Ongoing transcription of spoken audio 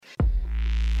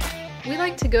We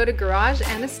like to go to garage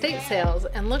and estate sales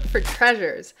and look for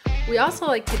treasures. We also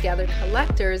like to gather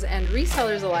collectors and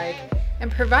resellers alike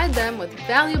and provide them with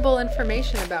valuable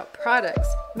information about products,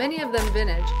 many of them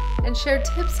vintage, and share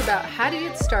tips about how to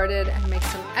get started and make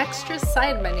some extra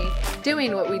side money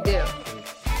doing what we do.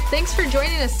 Thanks for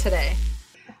joining us today.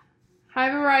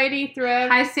 Hi, Variety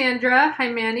Thrift. Hi, Sandra. Hi,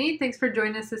 Manny. Thanks for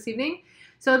joining us this evening.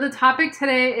 So the topic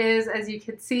today is, as you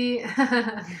can see,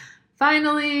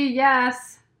 finally,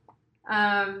 yes.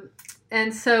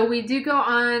 And so we do go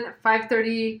on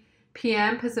 5:30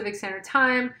 p.m. Pacific Standard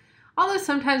Time, although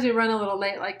sometimes we run a little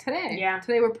late like today. Yeah.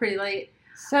 Today we're pretty late.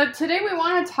 So today we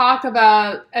want to talk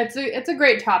about, it's a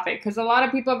great topic because a lot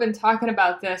of people have been talking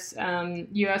about this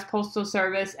U.S. Postal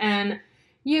Service, and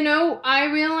you know, I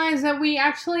realize that we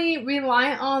actually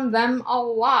rely on them a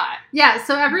lot. Yeah,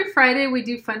 so every Friday we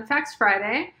do Fun Facts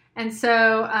Friday. And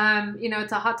so, you know,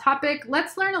 it's a hot topic.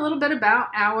 Let's learn a little bit about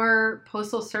our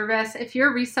Postal Service. If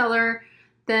you're a reseller,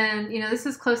 then, you know, this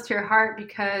is close to your heart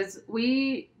because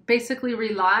we basically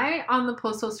rely on the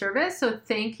Postal Service. So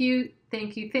thank you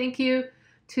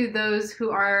to those who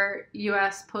are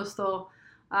U.S. Postal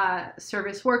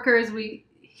Service workers. We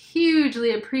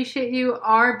hugely appreciate you.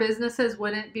 Our businesses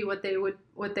wouldn't be what they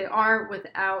are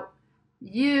without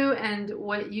you and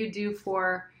what you do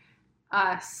for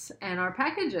us and our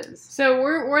packages. So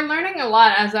we're learning a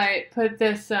lot as I put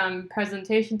this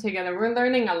presentation together. We're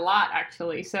learning a lot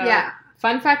actually. So yeah.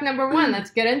 Fun fact number one,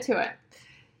 let's get into it.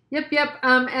 Yep.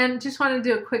 And just want to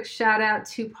do a quick shout out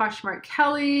to Poshmark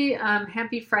Kelly.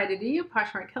 Happy Friday to you,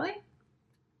 Poshmark Kelly.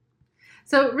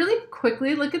 So really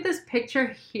quickly, look at this picture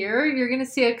here. You're going to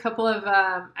see a couple of,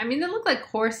 they look like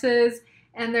horses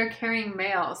and they're carrying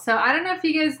mail. So I don't know if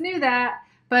you guys knew that,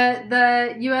 but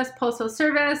the U.S. Postal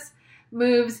Service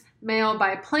moves mail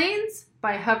by planes,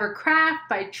 by hovercraft,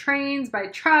 by trains, by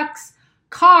trucks,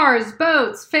 cars,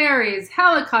 boats, ferries,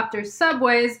 helicopters,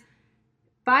 subways,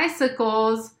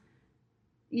 bicycles,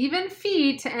 even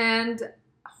feet, and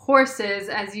horses,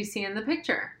 as you see in the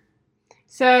picture.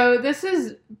 So this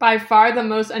is by far the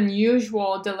most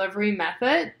unusual delivery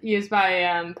method used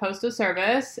by Postal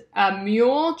Service, a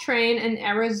mule train in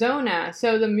Arizona.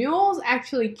 So the mules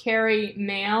actually carry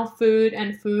mail, food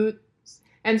and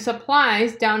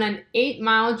supplies down an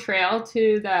 8-mile trail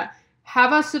to the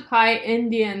Havasupai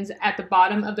Indians at the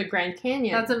bottom of the Grand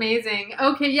Canyon. That's amazing.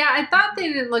 Okay, yeah, I thought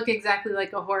they didn't look exactly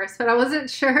like a horse, but I wasn't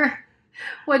sure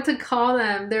what to call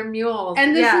them. They're mules.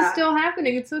 And this is still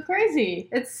happening. It's so crazy.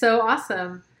 It's so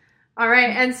awesome. All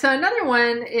right. And so another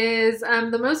one is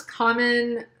the most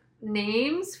common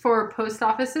names for post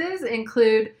offices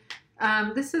include,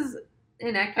 this is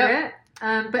inaccurate,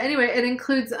 but anyway, it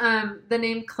includes the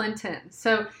name Clinton.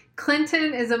 So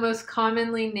Clinton is the most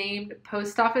commonly named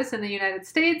post office in the United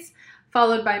States,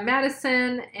 followed by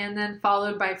Madison, and then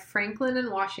followed by Franklin and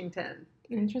Washington.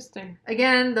 Interesting.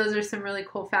 Again, those are some really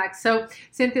cool facts. So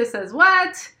Cynthia says,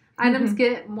 what? Items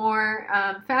get more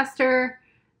faster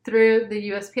through the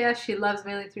USPS. She loves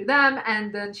mailing through them.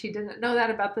 And then she didn't know that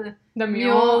about the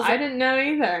mules. I didn't know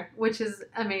either. Which is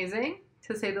amazing,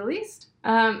 to say the least.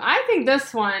 I think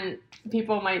this one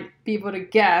people might be able to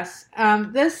guess.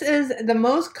 This is the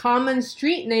most common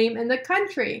street name in the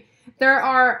country. There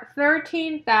are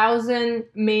 13,000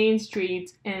 main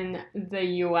streets in the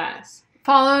U.S.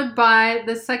 Followed by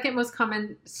the second most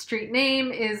common street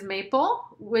name is Maple,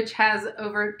 which has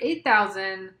over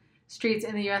 8,000 streets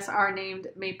in the U.S. are named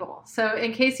Maple. So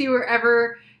in case you were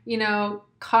ever,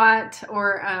 caught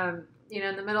or,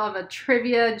 in the middle of a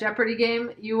trivia Jeopardy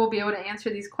game, you will be able to answer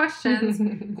these questions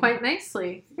quite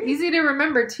nicely. Easy to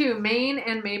remember, too, Maine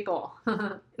and Maple.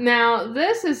 Now,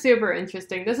 this is super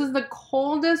interesting. This is the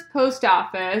coldest post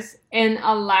office in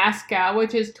Alaska,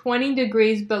 which is 20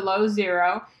 degrees below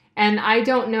zero. And I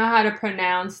don't know how to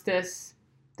pronounce this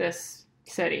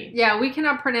city. Yeah, we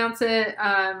cannot pronounce it.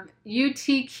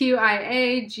 Utqiagvik.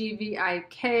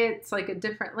 It's like a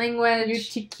different language.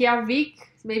 Utqiagvik.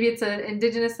 Maybe it's an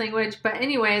indigenous language. But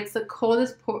anyway, it's the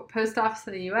coldest post office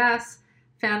in the U.S.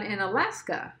 found in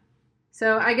Alaska.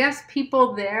 So I guess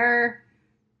people there,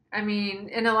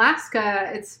 in Alaska,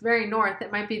 it's very north.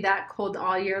 It might be that cold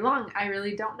all year long. I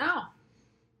really don't know.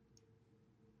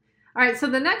 All right, so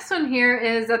the next one here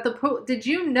is that did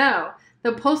you know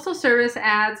the Postal Service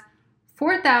adds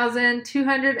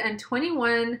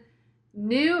 4,221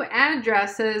 new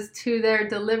addresses to their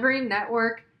delivery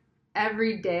network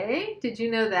every day? Did you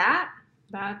know that?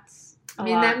 That's a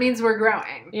lot. That means we're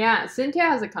growing. Yeah, Cynthia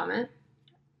has a comment.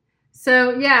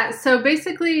 So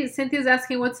basically Cynthia's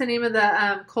asking what's the name of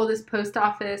the coldest post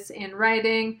office in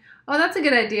writing. Oh, that's a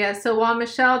good idea. So while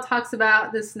Michelle talks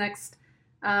about this next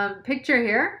picture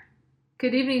here,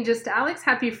 Good evening, just Alex.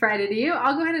 Happy Friday to you.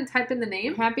 I'll go ahead and type in the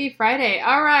name. Happy Friday.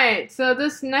 All right. So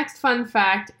this next fun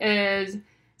fact is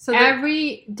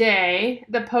every day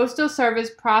the Postal Service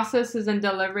processes and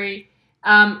delivery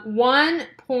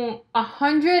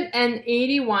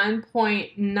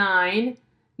 181.9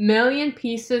 million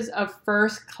pieces of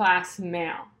first class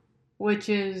mail, which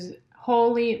is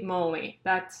holy moly.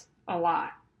 That's a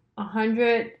lot.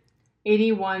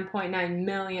 181.9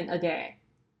 million a day.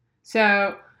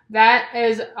 So that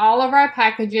is all of our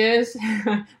packages,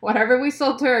 whatever we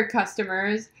sold to our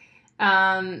customers,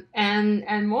 and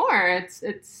more.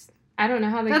 It's I don't know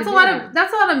how they. That's a lot of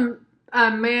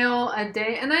mail a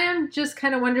day, and I am just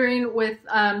kind of wondering with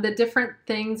the different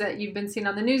things that you've been seeing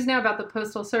on the news now about the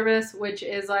Postal Service, which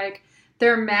is like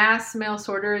their mass mail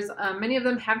sorters. Many of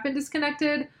them have been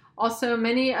disconnected. Also,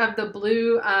 many of the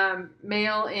blue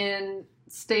mail-in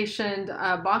stationed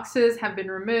boxes have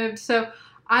been removed. So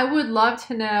I would love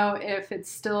to know if it's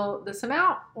still this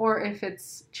amount or if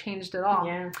it's changed at all.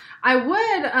 Yeah. I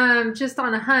would, just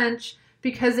on a hunch,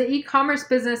 because the e-commerce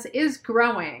business is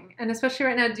growing, and especially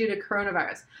right now due to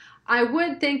coronavirus, I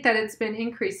would think that it's been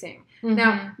increasing. Mm-hmm.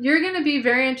 Now, you're going to be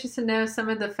very interested to know some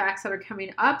of the facts that are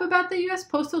coming up about the U.S.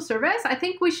 Postal Service. I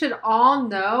think we should all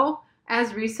know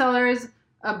as resellers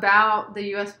about the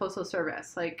U.S. Postal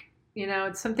Service. Like, you know,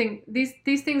 it's something, these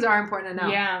things are important to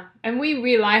know. Yeah, and we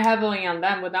rely heavily on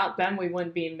them. Without them, we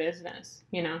wouldn't be in business,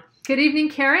 you know. Good evening,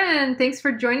 Karen. Thanks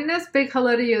for joining us. Big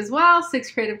hello to you as well.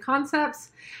 6 Creative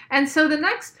Concepts. And so the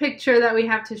next picture that we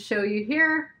have to show you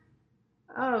here,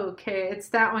 okay, it's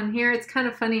that one here. It's kind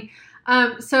of funny.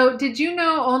 So did you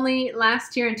know only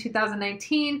last year in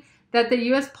 2019 that the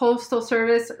U.S. Postal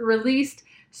Service released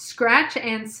scratch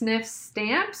and sniff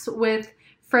stamps with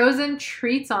frozen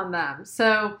treats on them?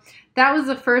 So that was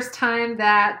the first time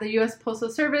that the U.S. Postal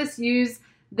Service used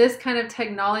this kind of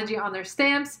technology on their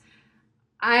stamps.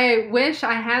 I wish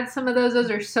I had some of those.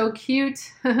 Those are so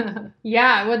cute.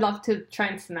 Yeah, I would love to try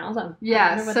and smell them. Yeah,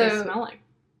 I wonder what they smell like.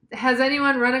 Has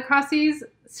anyone run across these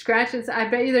scratch and I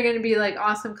bet you they're going to be like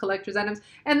awesome collector's items.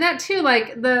 And that too,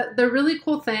 like the really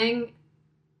cool thing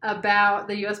about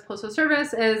the U.S. Postal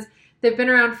Service is they've been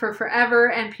around for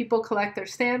forever and people collect their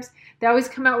stamps. They always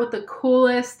come out with the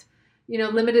coolest, you know,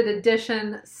 limited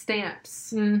edition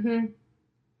stamps. Mm-hmm.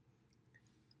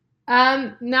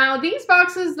 Now these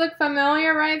boxes look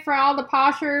familiar, right, for all the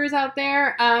poshers out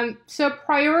there. So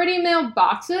priority mail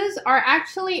boxes are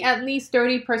actually at least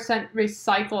 30%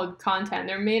 recycled content.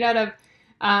 They're made out of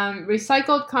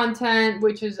recycled content,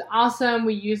 which is awesome.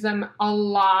 We use them a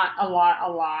lot.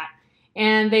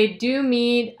 And they do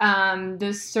meet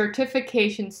the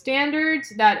certification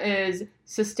standards, that is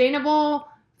Sustainable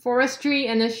Forestry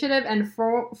Initiative and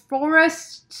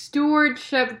Forest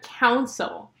Stewardship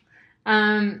Council.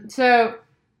 So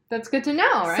that's good to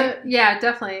know, right? So, yeah,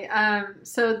 definitely.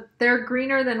 So they're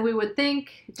greener than we would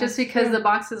think. Just because the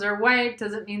boxes are white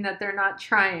doesn't mean that they're not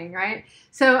trying, right?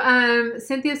 So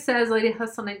Cynthia says, Lady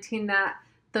Hustle 19, that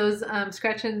those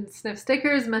scratch and sniff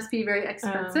stickers must be very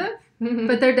expensive,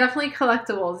 but they're definitely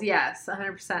collectibles. Yes,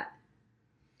 100%.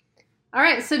 All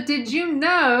right. So did you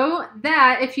know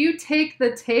that if you take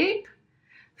the tape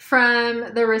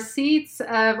from the receipts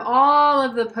of all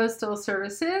of the postal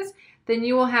services, then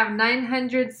you will have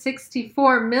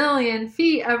 964 million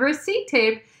feet of receipt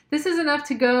tape. This is enough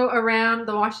to go around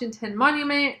the Washington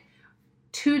Monument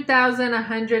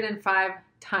 2,105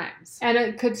 times. And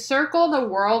it could circle the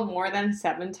world more than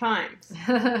 7 times.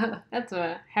 That's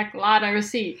a heck lot of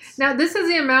receipts. Now, this is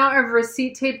the amount of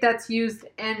receipt tape that's used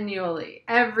annually,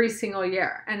 every single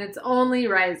year, and it's only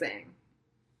rising.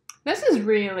 This is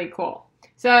really cool.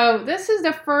 So this is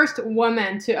the first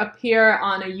woman to appear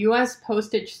on a U.S.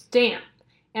 postage stamp,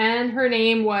 and her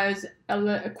name was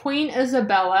Queen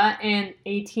Isabella in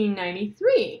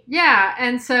 1893. Yeah,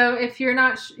 and so if you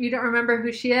don't remember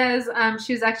who she is,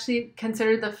 she was actually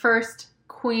considered the first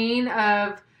queen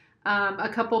of a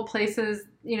couple places.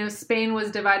 You know, Spain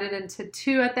was divided into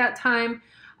 2 at that time.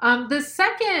 The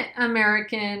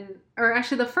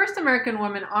first American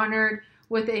woman honored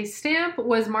with a stamp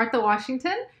was Martha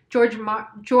Washington. George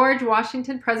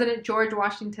Washington, President George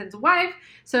Washington's wife.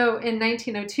 So in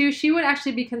 1902, she would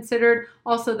actually be considered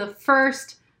also the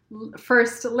first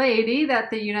lady that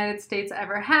the United States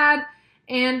ever had.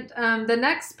 And the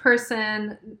next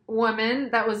woman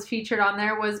that was featured on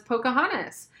there was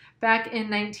Pocahontas back in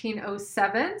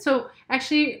 1907. So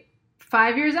actually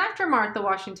 5 years after Martha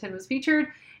Washington was featured.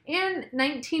 And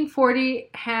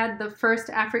 1940 had the first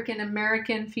African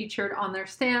American featured on their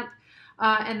stamp.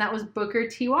 And that was Booker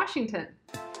T. Washington.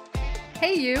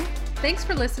 Hey you, thanks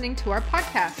for listening to our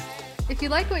podcast. If you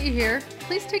like what you hear,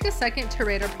 please take a second to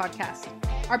rate our podcast.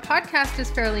 Our podcast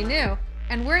is fairly new,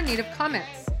 and we're in need of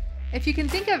comments. If you can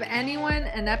think of anyone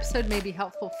an episode may be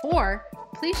helpful for,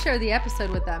 please share the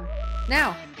episode with them.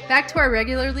 Now, back to our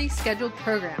regularly scheduled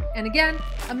program. And again,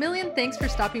 a million thanks for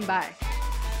stopping by.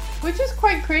 Which is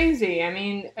quite crazy. I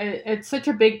mean, it's such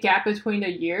a big gap between the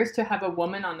years to have a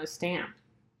woman on the stamp.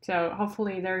 So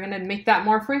hopefully they're going to make that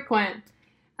more frequent.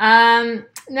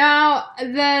 Now,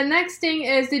 the next thing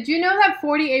is, did you know that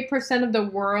 48% of the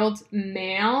world's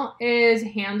mail is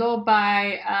handled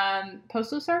by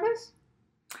Postal Service?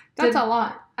 That's a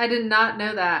lot. I did not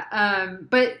know that.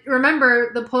 But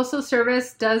remember, the Postal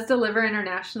Service does deliver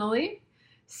internationally.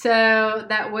 So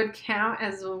that would count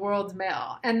as the world's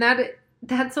mail. And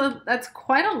that's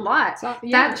quite a lot. So,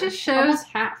 yeah, that just shows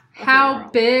how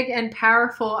big and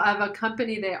powerful of a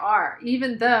company they are,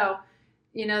 even though,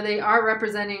 you know, they are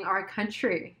representing our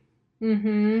country.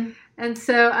 Mm-hmm. And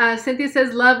so Cynthia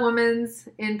says, love women's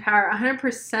in power.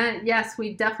 100%. Yes,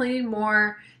 we definitely need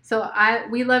more. So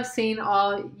we love seeing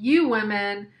all you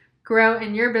women grow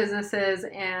in your businesses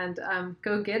and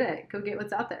go get it. Go get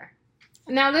what's out there.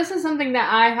 Now, this is something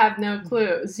that I have no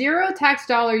clue. Zero tax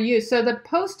dollar use. So the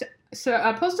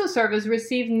Postal Service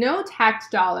received no tax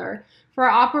dollar for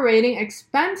operating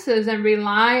expenses and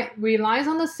relies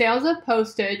on the sales of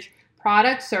postage,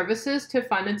 product, services to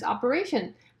fund its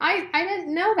operation. I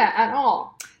didn't know that at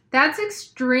all. That's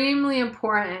extremely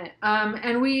important.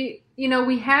 And we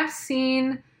have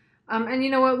seen, and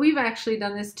you know what, we've actually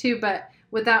done this too, but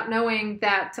without knowing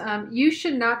that you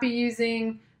should not be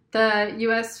using the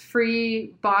U.S.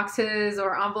 free boxes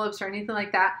or envelopes or anything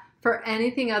like that for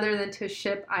anything other than to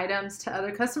ship items to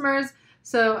other customers.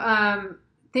 So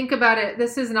think about it.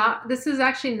 This is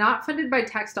actually not funded by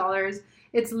tax dollars.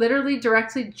 It's literally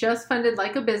directly just funded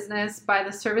like a business by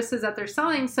the services that they're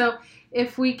selling. So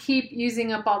if we keep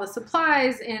using up all the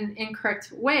supplies in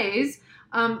incorrect ways,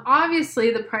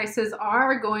 obviously the prices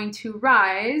are going to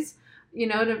rise, you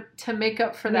know, to make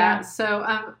up for that. Yeah.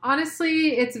 So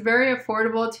honestly, it's very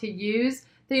affordable to use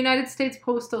the United States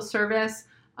Postal Service.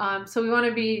 So we want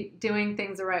to be doing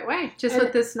things the right way, just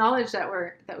with this knowledge that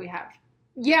we have.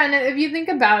 Yeah, and if you think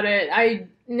about it,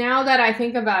 now that I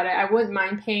think about it, I wouldn't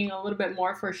mind paying a little bit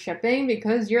more for shipping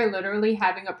because you're literally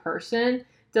having a person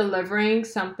delivering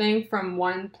something from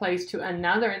one place to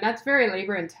another, and that's very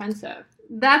labor intensive.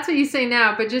 That's what you say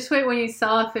now, but just wait when you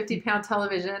sell a 50-pound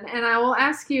television, and I will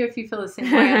ask you if you feel the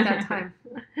same way at that time.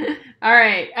 All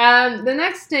right. The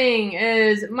next thing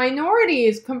is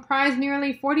minorities comprise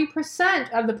nearly 40%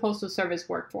 of the Postal Service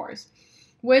workforce,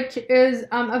 which is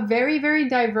a very, very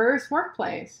diverse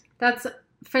workplace. That's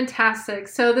fantastic.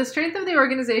 So the strength of the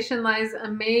organization lies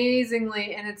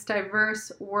amazingly in its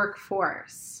diverse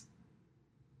workforce.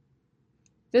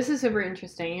 This is super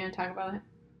interesting. You want to talk about it?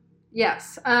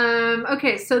 Yes.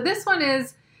 Okay, so this one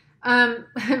is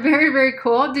very, very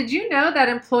cool. Did you know that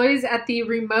employees at the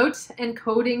Remote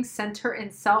Encoding Center in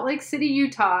Salt Lake City,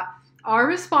 Utah, are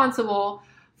responsible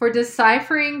for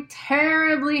deciphering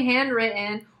terribly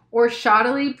handwritten or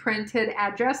shoddily printed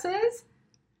addresses?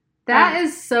 That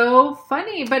is so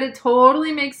funny, but it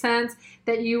totally makes sense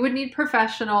that you would need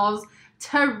professionals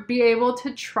to be able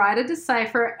to try to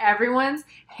decipher everyone's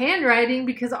handwriting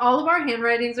because all of our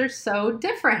handwritings are so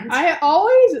different. I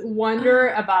always wonder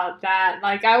about that.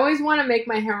 Like, I always want to make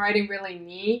my handwriting really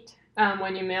neat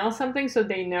when you mail something so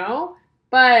they know.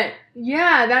 But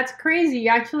yeah, that's crazy.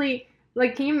 Actually,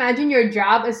 like, can you imagine your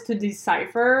job is to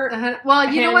decipher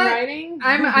well, you know what? handwriting?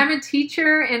 I'm a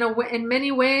teacher in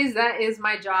many ways. That is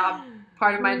my job.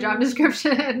 Part of my job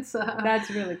description. So that's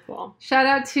really cool. Shout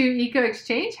out to Eco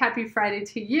Exchange. Happy Friday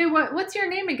to you. What's your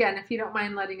name again, if you don't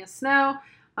mind letting us know?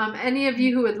 Any of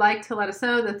you who would like to let us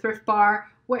know, the Thrift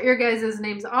Bar, what your guys'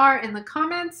 names are in the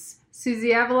comments.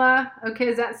 Susie Avila. Okay,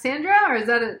 is that Sandra, or is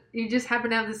that you just happen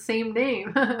to have the same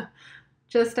name?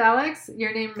 Just Alex?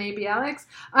 Your name may be Alex.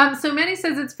 So Manny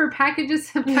says it's for packages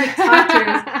sent by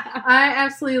doctors. I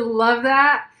absolutely love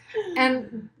that.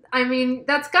 And I mean,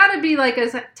 that's got to be like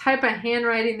a type of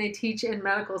handwriting they teach in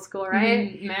medical school,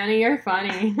 right? Manny, you're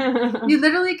funny. You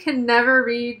literally can never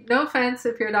read, no offense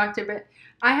if you're a doctor, but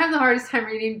I have the hardest time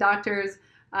reading doctors'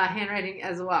 handwriting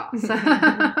as well. So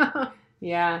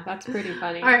yeah, that's pretty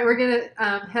funny. All right, we're going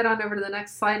to head on over to the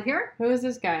next slide here. Who is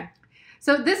this guy?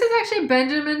 So this is actually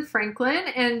Benjamin Franklin,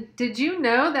 and did you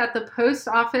know that the Post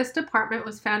Office Department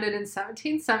was founded in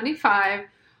 1775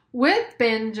 with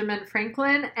Benjamin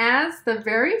Franklin as the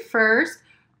very first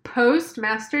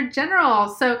Postmaster General?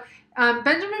 So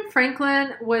Benjamin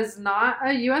Franklin was not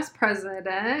a U.S.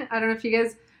 president. I don't know if you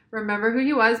guys remember who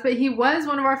he was, but he was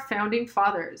one of our founding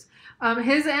fathers.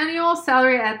 His annual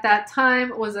salary at that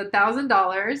time was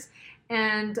 $1,000,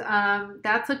 And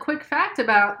that's a quick fact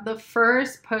about the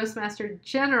first Postmaster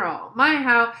General. My,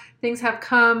 how things have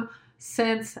come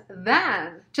since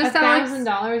then. Just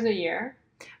 $1,000 a year?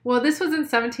 Well, this was in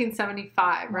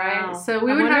 1775, right? Wow. So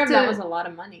we I would wonder have if to. that was a lot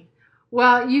of money.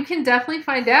 Well, you can definitely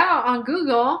find out on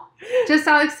Google. Just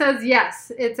Alex says,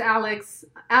 yes, it's Alex,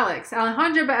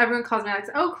 Alejandro, but everyone calls me Alex.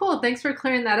 Oh, cool. Thanks for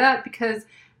clearing that up, because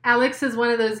Alex is one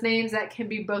of those names that can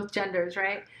be both genders,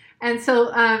 right? And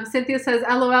so Cynthia says,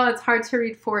 LOL, it's hard to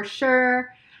read for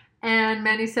sure. And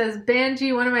Manny says,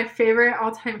 Banji, one of my favorite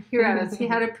all-time heroes. He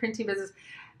had a printing business.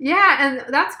 Yeah, and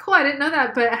that's cool. I didn't know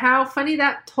that, but how funny,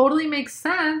 that totally makes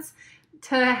sense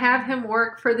to have him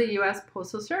work for the U.S.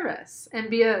 Postal Service and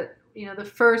be the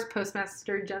first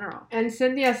Postmaster General. And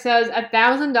Cynthia says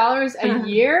 $1,000 a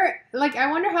year? Like, I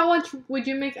wonder how much would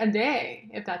you make a day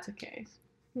if that's the case.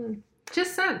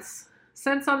 Just cents.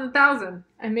 Cents on the 1,000.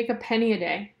 I make a penny a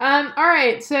day. All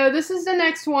right, so this is the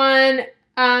next one.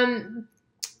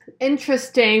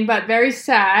 Interesting, but very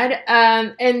sad.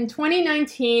 In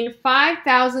 2019,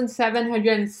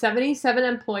 5,777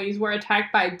 employees were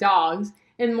attacked by dogs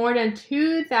in more than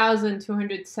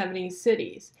 2,270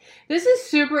 cities. This is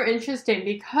super interesting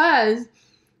because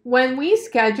when we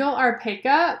schedule our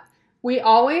pickup, we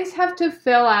always have to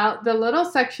fill out the little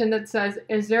section that says,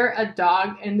 is there a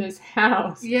dog in this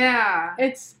house? Yeah.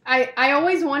 I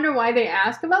always wonder why they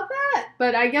ask about that,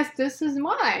 but I guess this is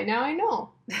why. Now I know.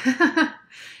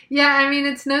 Yeah, I mean,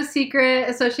 it's no secret,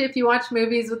 especially if you watch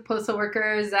movies with postal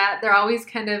workers, that they're always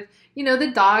kind of,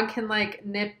 the dog can like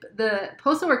nip the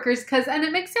postal workers and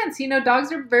it makes sense.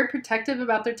 Dogs are very protective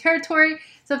about their territory.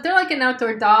 So if they're like an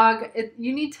outdoor dog,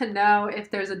 you need to know if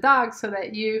there's a dog so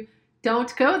that you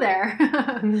don't go there.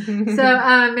 So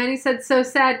Manny said, so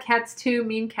sad, cats too,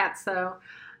 mean cats though.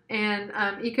 And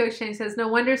Eco Exchange says, no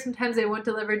wonder sometimes they won't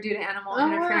deliver due to animal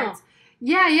interference. Wow.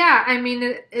 Yeah. I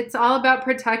mean, it's all about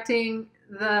protecting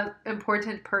the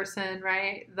important person,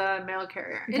 right? The mail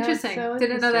carrier. Interesting. So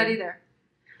didn't know that either.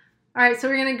 All right, so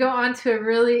we're going to go on to a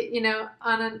really,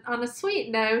 on a sweet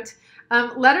note.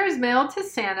 Letters mailed to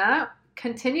Santa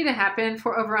continue to happen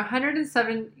for over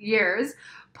 107 years.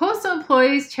 Postal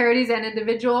employees, charities, and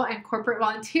individual and corporate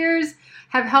volunteers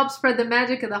have helped spread the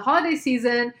magic of the holiday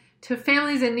season to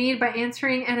families in need by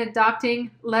answering and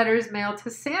adopting letters mailed to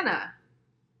Santa.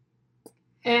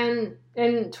 And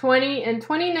in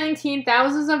 2019,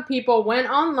 thousands of people went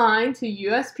online to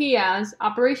USPS,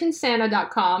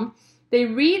 OperationSanta.com. They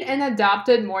read and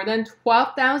adopted more than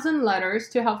 12,000 letters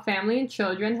to help family and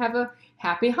children have a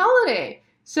happy holiday.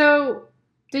 So,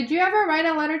 did you ever write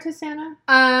a letter to Santa?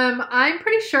 I'm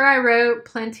pretty sure I wrote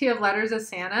plenty of letters to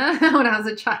Santa when I was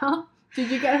a child.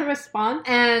 Did you get a response?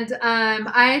 And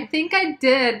I think I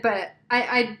did, but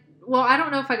I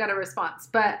don't know if I got a response,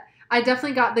 but I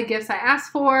definitely got the gifts I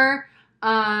asked for.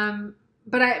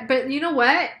 But you know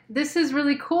what? This is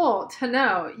really cool to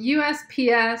know.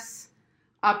 USPS,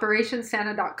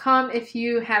 OperationSanta.com. If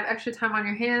you have extra time on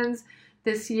your hands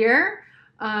this year,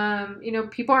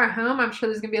 people are at home. I'm sure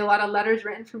there's going to be a lot of letters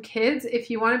written from kids. If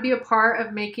you want to be a part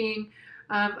of making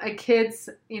a kid's,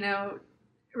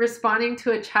 responding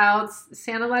to a child's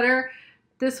Santa letter,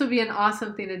 this would be an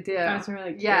awesome thing to do. That's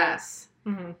really cool. Yes.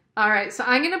 Mm-hmm. All right, so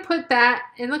I'm going to put that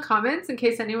in the comments in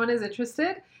case anyone is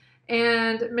interested.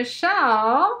 And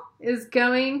Michelle is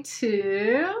going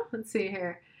to, let's see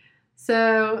here.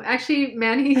 So actually,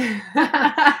 Manny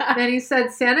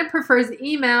said Santa prefers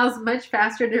emails, much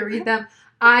faster to read them.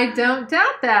 I don't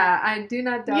doubt that. I do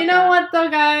not doubt that. You know what, though,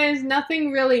 guys?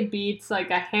 Nothing really beats like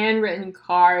a handwritten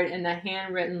card and a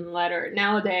handwritten letter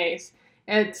nowadays.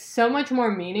 It's so much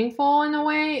more meaningful in a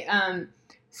way.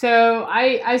 So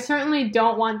I certainly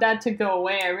don't want that to go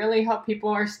away. I really hope people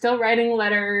are still writing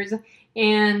letters.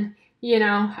 And,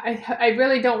 I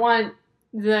really don't want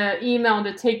the email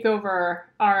to take over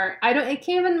I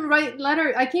can't even write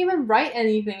letters. I can't even write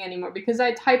anything anymore because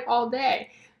I type all day.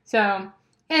 So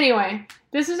anyway,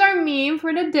 this is our meme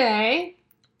for today.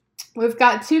 We've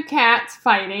got two cats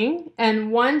fighting,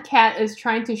 and one cat is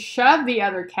trying to shove the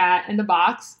other cat in the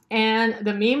box, and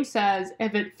the meme says,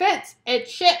 if it fits, it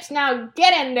ships. Now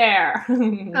get in there.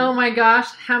 Oh my gosh,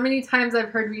 how many times I've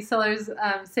heard resellers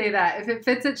say that. If it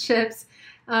fits, it ships.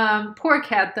 Poor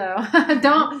cat,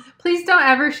 though. Please don't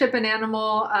ever ship an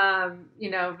animal, via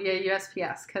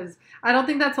USPS, because I don't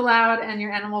think that's allowed, and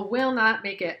your animal will not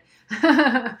make it.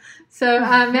 So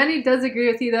Manny does agree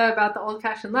with you, though, about the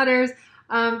old-fashioned letters.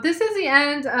 This is the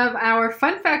end of our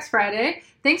Fun Facts Friday.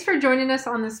 Thanks for joining us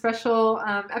on this special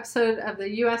episode of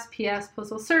the USPS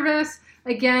Postal Service.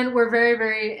 Again, we're very,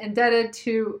 very indebted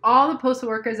to all the postal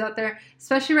workers out there,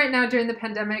 especially right now during the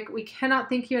pandemic. We cannot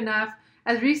thank you enough.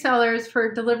 as resellers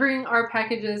for delivering our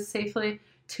packages safely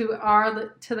to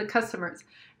the customers.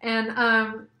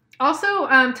 And also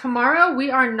tomorrow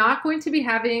we are not going to be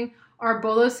having our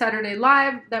Bolo Saturday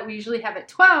Live that we usually have at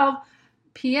 12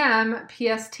 p.m.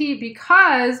 PST,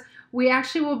 because we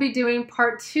actually will be doing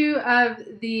part 2 of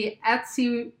the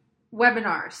Etsy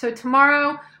webinar. So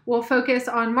tomorrow we'll focus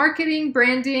on marketing,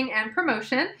 branding, and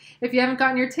promotion. If you haven't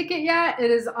gotten your ticket yet,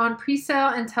 it is on pre-sale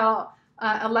until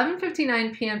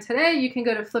 11:59 p.m. today. You can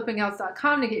go to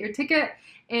flippinggals.com to get your ticket,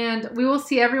 and we will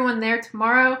see everyone there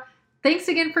tomorrow. Thanks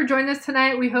again for joining us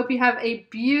tonight. We hope you have a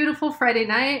beautiful Friday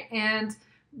night, and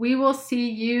we will see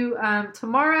you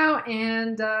tomorrow,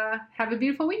 and have a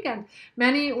beautiful weekend.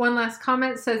 Manny, one last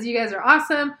comment, says you guys are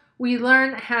awesome. We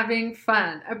learn having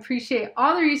fun. Appreciate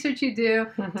all the research you do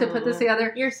to put this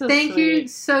together. You're so Thank sweet. you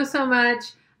so much,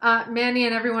 Manny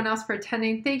and everyone else for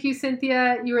attending. Thank you,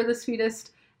 Cynthia. You are the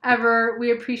sweetest ever.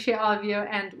 We appreciate all of you,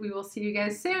 and we will see you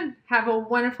guys soon. Have a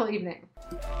wonderful evening.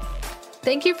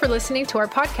 Thank you for listening to our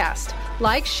podcast.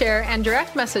 Like, share, and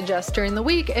direct message us during the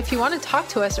week if you want to talk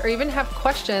to us or even have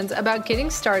questions about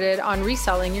getting started on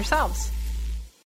reselling yourselves.